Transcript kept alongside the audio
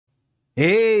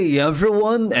Hey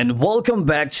everyone, and welcome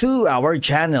back to our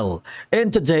channel. In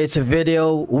today's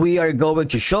video, we are going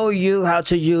to show you how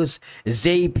to use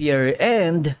Zapier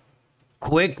and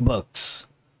QuickBooks.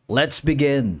 Let's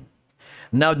begin.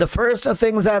 Now, the first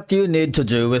thing that you need to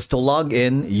do is to log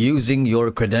in using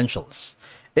your credentials.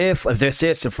 If this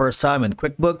is your first time in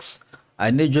QuickBooks,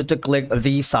 I need you to click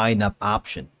the sign up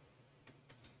option.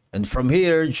 And from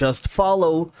here, just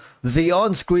follow the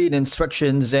on-screen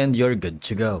instructions and you're good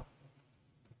to go.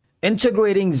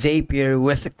 Integrating Zapier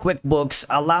with QuickBooks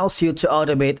allows you to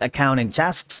automate accounting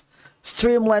tasks,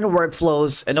 streamline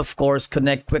workflows, and of course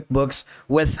connect QuickBooks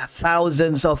with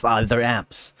thousands of other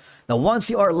apps. Now,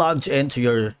 once you are logged into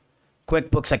your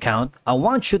QuickBooks account, I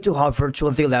want you to hover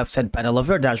to the left side panel of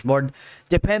your dashboard,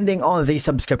 depending on the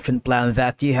subscription plan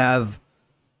that you have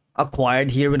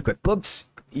acquired here in QuickBooks.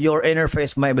 Your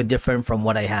interface might be different from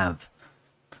what I have.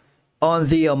 On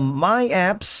the My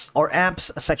Apps or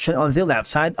Apps section on the left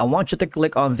side, I want you to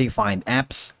click on the Find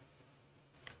Apps.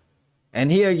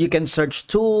 And here you can search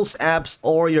tools, apps,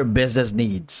 or your business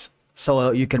needs. So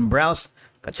you can browse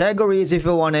categories if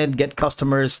you wanted, get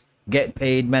customers, get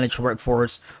paid, manage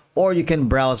workforce, or you can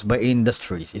browse by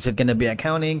industries. Is it going to be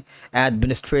accounting,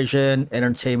 administration,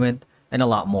 entertainment, and a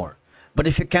lot more. But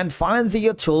if you can't find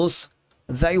the tools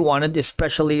that you wanted,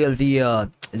 especially the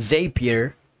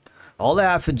Zapier, all I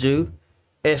have to do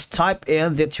is type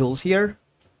in the tools here.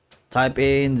 Type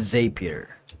in Zapier.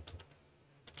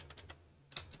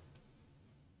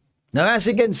 Now, as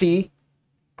you can see,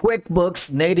 QuickBooks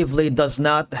natively does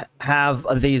not have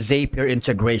the Zapier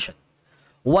integration.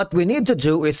 What we need to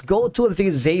do is go to the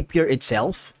Zapier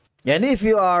itself. And if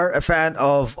you are a fan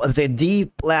of the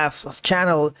Deep Laughs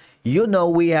channel, you know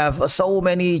we have so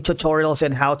many tutorials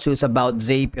and how-tos about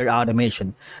Zapier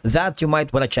automation that you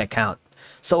might want to check out.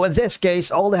 So in this case,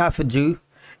 all you have to do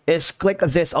is click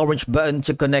this orange button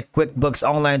to connect QuickBooks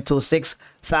Online to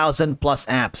 6,000 plus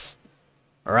apps.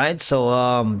 All right,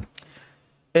 so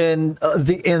in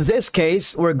this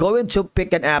case, we're going to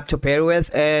pick an app to pair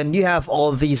with, and you have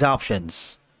all these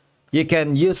options. You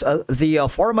can use the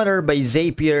formatter by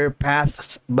Zapier,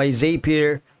 paths by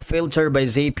Zapier, filter by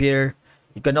Zapier.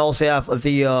 You can also have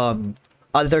the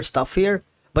other stuff here,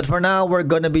 but for now, we're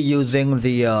going to be using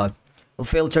the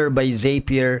filter by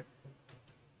Zapier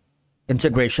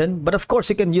integration, but of course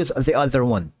you can use the other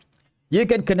one. You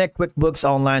can connect QuickBooks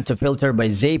Online to filter by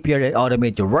Zapier and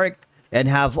automate your work and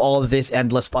have all of these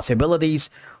endless possibilities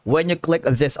when you click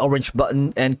this orange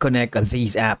button and connect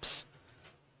these apps.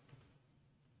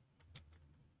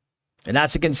 And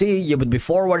as you can see, you would be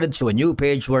forwarded to a new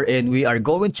page wherein we are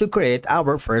going to create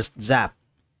our first Zap.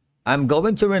 I'm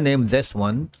going to rename this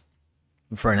one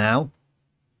for now.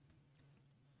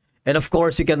 And of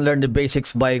course, you can learn the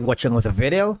basics by watching the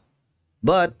video.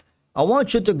 But I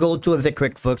want you to go to the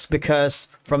QuickBooks because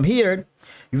from here,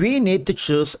 we need to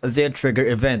choose the trigger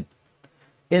event.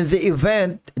 In the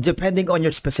event, depending on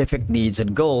your specific needs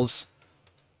and goals,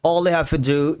 all you have to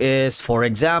do is, for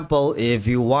example, if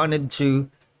you wanted to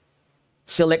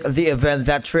select the event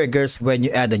that triggers when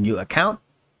you add a new account,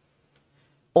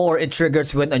 or it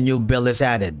triggers when a new bill is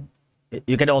added.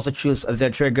 You can also choose the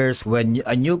triggers when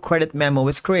a new credit memo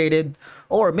is created,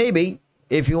 or maybe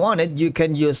if you wanted, you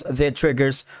can use the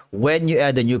triggers when you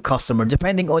add a new customer,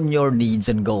 depending on your needs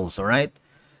and goals. All right.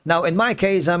 Now, in my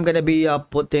case, I'm going to be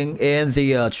putting in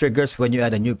the triggers when you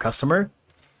add a new customer.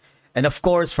 And of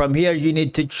course, from here, you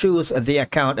need to choose the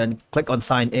account and click on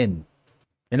sign in.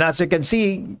 And as you can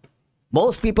see,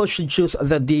 most people should choose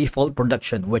the default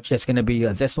production, which is going to be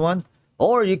this one.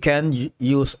 Or you can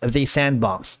use the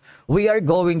sandbox. We are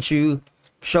going to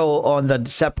show on the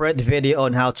separate video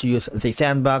on how to use the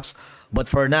sandbox. But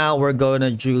for now, we're going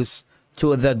to choose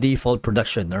to the default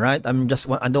production. All right.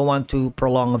 I don't want to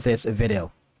prolong this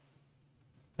video.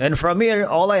 And from here,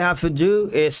 all I have to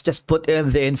do is just put in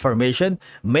the information.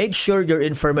 Make sure your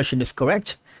information is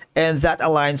correct and that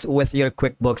aligns with your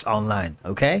QuickBooks Online.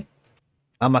 Okay.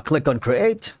 I'm going to click on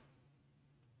create.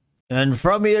 And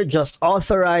from here, just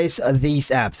authorize these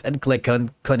apps and click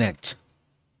on connect.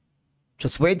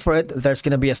 Just wait for it. There's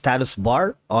going to be a status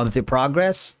bar on the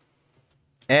progress.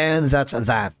 And that's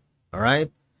that. All right.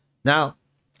 Now,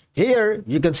 here,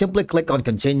 you can simply click on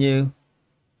continue.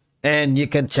 And you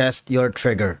can test your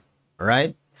trigger. All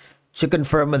right. To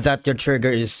confirm that your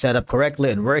trigger is set up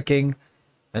correctly and working.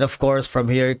 And of course, from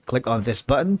here, click on this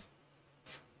button.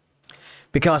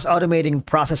 Because automating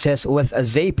processes with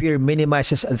Zapier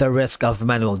minimizes the risk of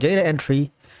manual data entry,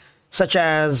 such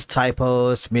as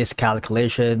typos,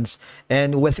 miscalculations,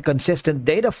 and with consistent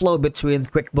data flow between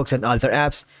QuickBooks and other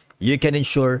apps, you can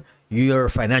ensure your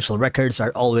financial records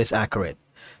are always accurate.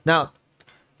 Now,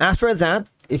 after that,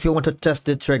 if you want to test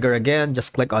the trigger again,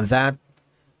 just click on that.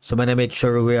 So I'm going to make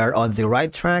sure we are on the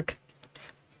right track.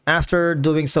 After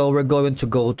doing so, we're going to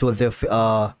go to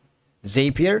the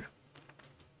Zapier.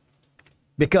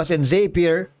 Because in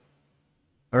Zapier,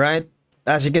 all right,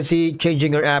 as you can see,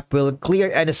 changing your app will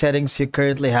clear any settings you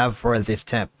currently have for this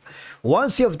tab.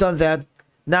 Once you've done that,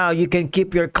 now you can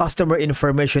keep your customer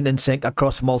information in sync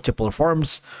across multiple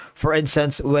forms. For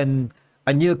instance, when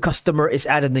a new customer is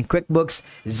added in QuickBooks,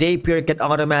 Zapier can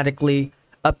automatically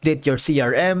update your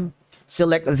CRM,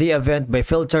 select the event by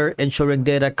filter, ensuring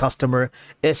data customer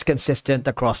is consistent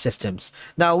across systems.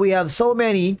 Now, we have so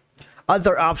many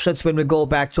other options when we go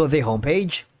back to the home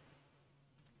page.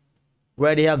 We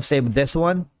already have saved this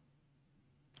one.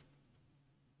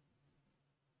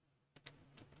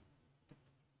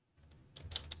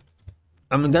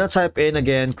 I'm gonna type in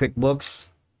again QuickBooks.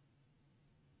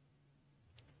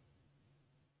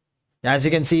 As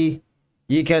you can see,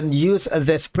 you can use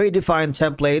this predefined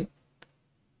template,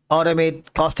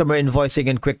 automate customer invoicing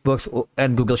in QuickBooks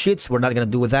and Google Sheets. We're not gonna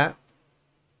do with that.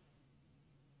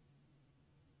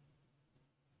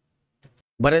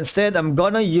 But instead, I'm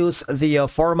gonna use the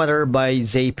formatter by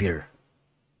Zapier.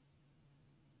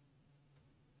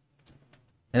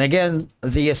 And again,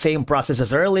 the same process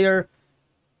as earlier.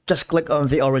 Just click on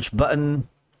the orange button.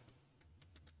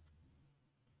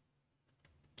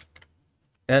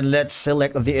 And let's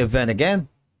select the event again.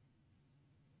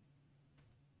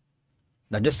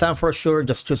 Now this time for sure,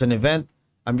 just choose an event.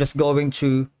 I'm just going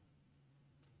to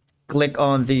click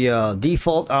on the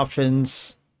default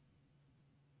options.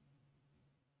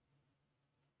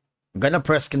 I'm gonna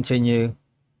press continue.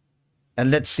 And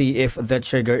let's see if the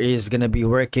trigger is gonna be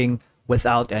working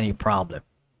without any problem.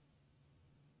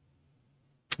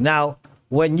 Now,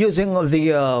 when using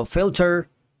the filter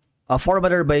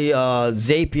formatter by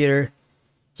Zapier,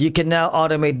 you can now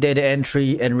automate data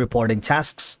entry and reporting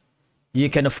tasks. You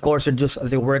can, of course, reduce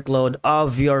the workload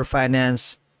of your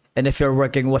finance. And if you're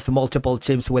working with multiple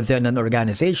teams within an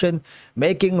organization,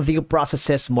 making the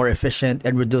processes more efficient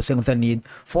and reducing the need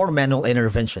for manual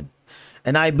intervention.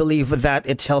 And I believe that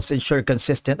it helps ensure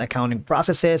consistent accounting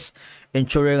processes,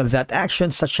 ensuring that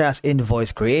actions such as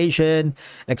invoice creation,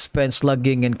 expense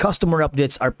logging, and customer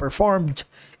updates are performed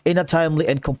in a timely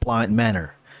and compliant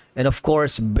manner. And of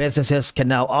course, businesses can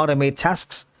now automate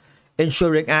tasks,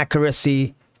 ensuring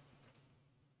accuracy,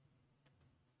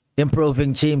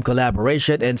 improving team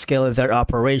collaboration, and scaling their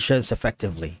operations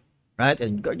effectively. Right?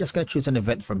 And you're just going to choose an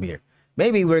event from here.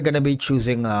 Maybe we're going to be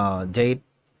choosing a date.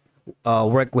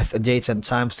 Work with dates and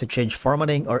times to change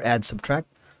formatting or add subtract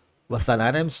within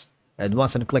items. And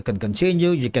once you click on continue,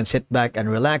 you can sit back and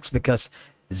relax because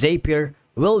Zapier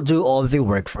will do all the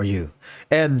work for you.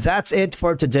 And that's it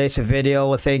for today's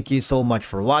video. Thank you so much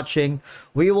for watching.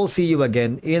 We will see you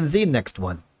again in the next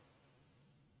one.